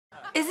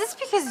Is this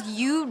because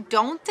you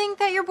don't think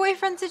that your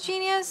boyfriend's a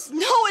genius?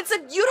 No, it's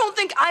that you don't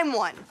think I'm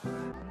one.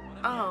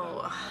 Oh,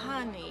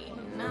 honey,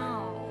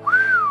 no.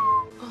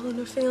 All in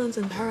her feelings,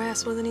 and her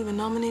ass wasn't even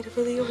nominated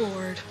for the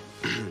award.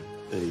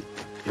 Hey,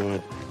 you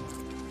want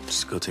to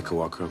just go take a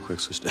walk real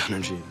quick, switch the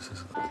energy?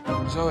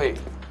 Zoe,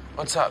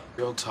 what's up?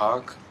 Real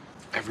talk?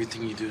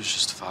 Everything you do is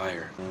just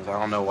fire. I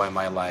don't know why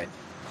my light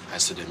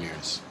has to dim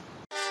yours.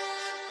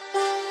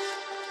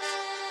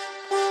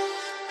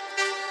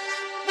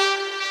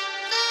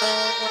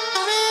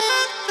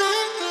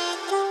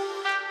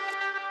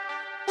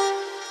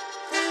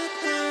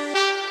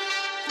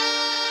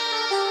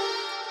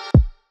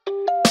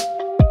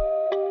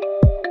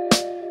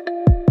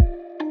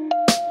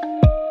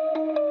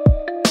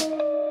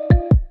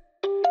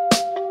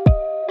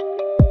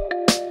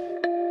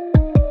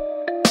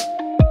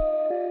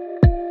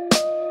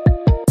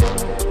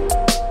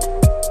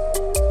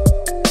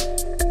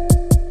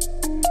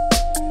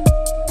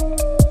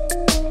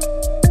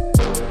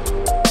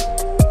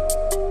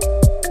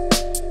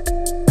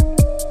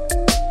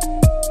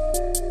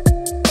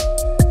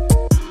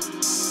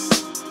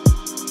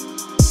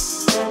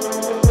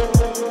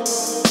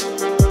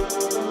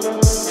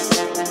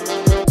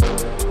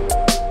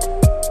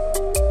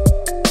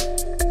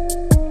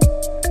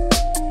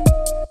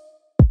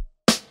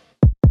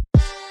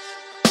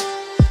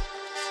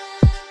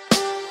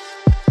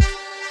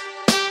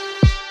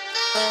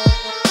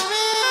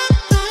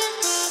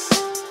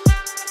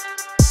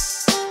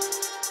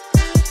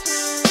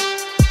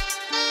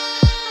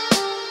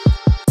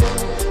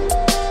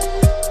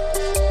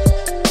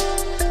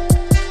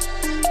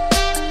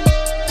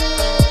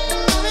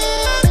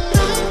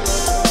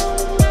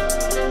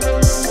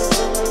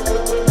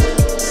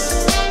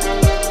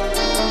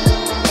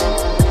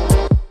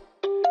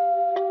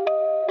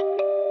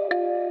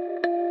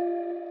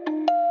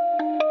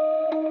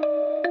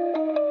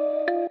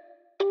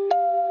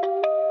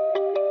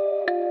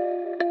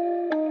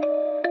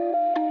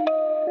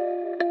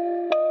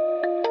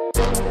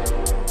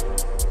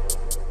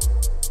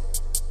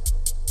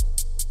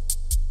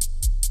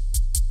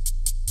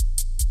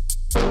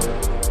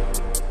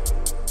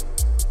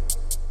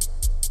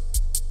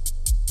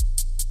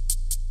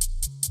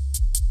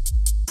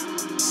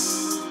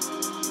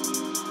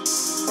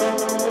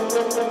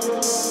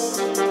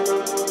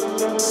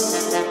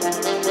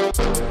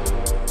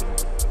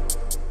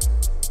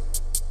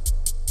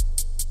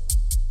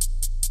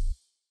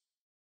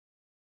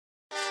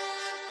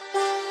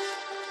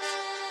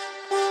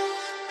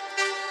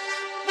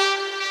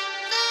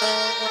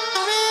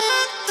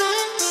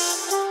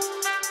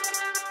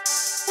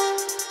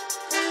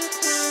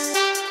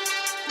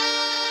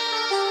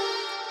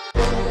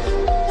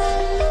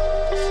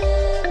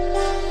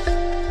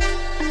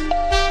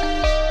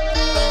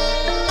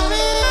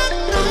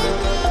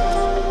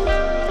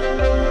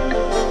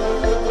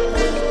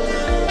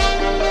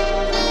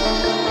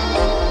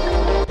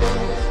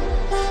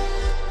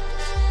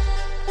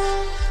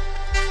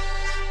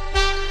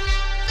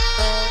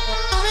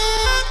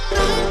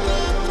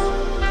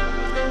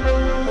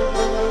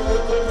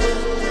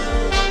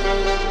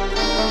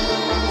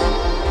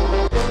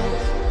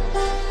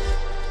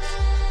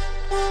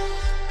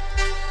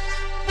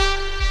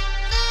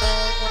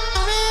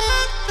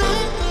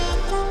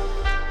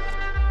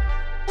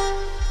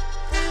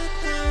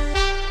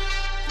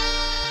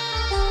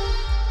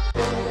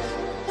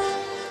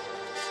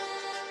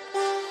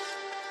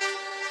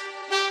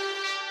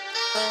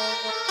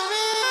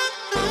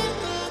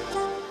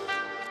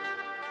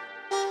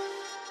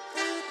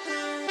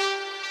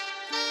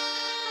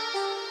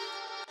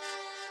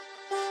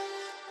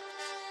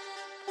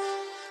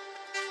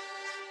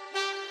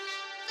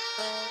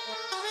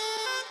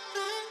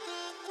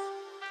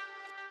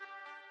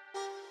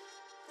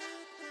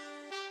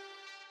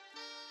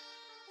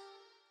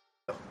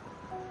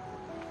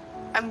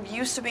 I'm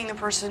used to being the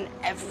person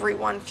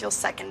everyone feels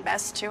second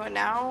best to, and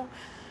now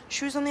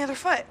shoes on the other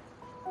foot.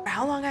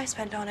 How long I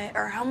spent on it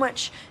or how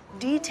much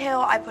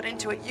detail I put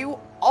into it, you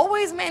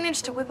always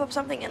manage to whip up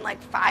something in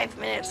like 5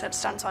 minutes that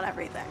stunts on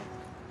everything.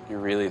 You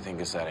really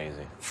think it's that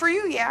easy? For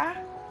you, yeah.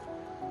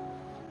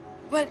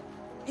 But,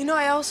 you know,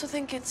 I also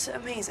think it's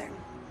amazing.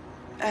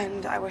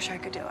 And I wish I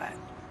could do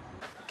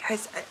it.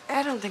 Guys,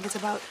 I don't think it's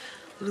about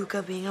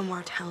Luca being a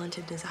more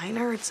talented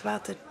designer. It's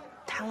about the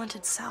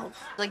talented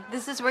self. Like,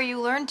 this is where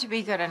you learn to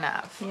be good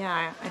enough.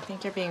 Yeah, I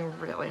think you're being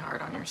really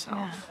hard on yourself.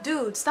 Yeah.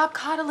 Dude, stop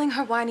coddling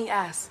her whiny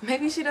ass.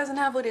 Maybe she doesn't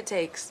have what it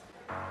takes.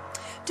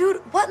 Dude,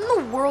 what in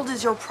the world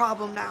is your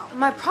problem now?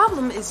 My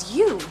problem is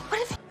you.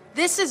 What if...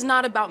 This is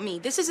not about me.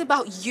 This is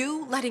about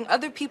you letting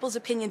other people's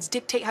opinions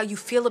dictate how you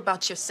feel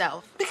about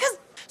yourself. Because...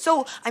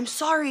 So, I'm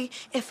sorry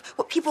if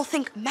what people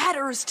think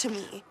matters to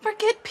me.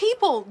 Forget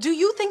people. Do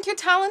you think you're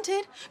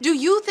talented? Do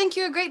you think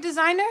you're a great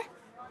designer?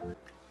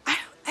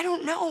 I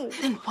don't know.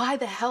 Then why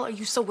the hell are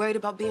you so worried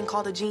about being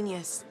called a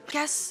genius?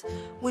 Guess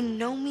when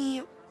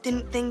Nomi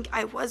didn't think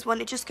I was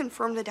one, it just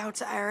confirmed the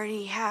doubts I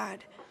already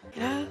had.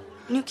 You know?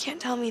 And you can't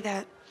tell me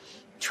that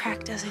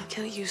track doesn't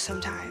kill you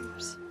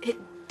sometimes. It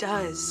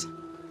does.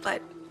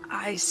 But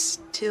I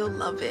still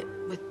love it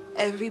with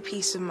every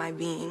piece of my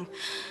being.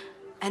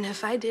 And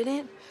if I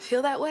didn't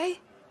feel that way,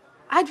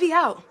 I'd be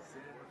out.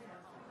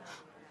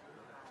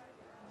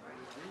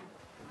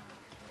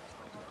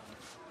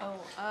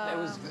 It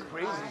was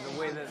crazy the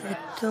way that.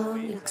 I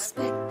don't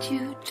expect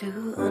you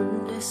to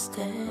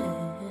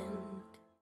understand.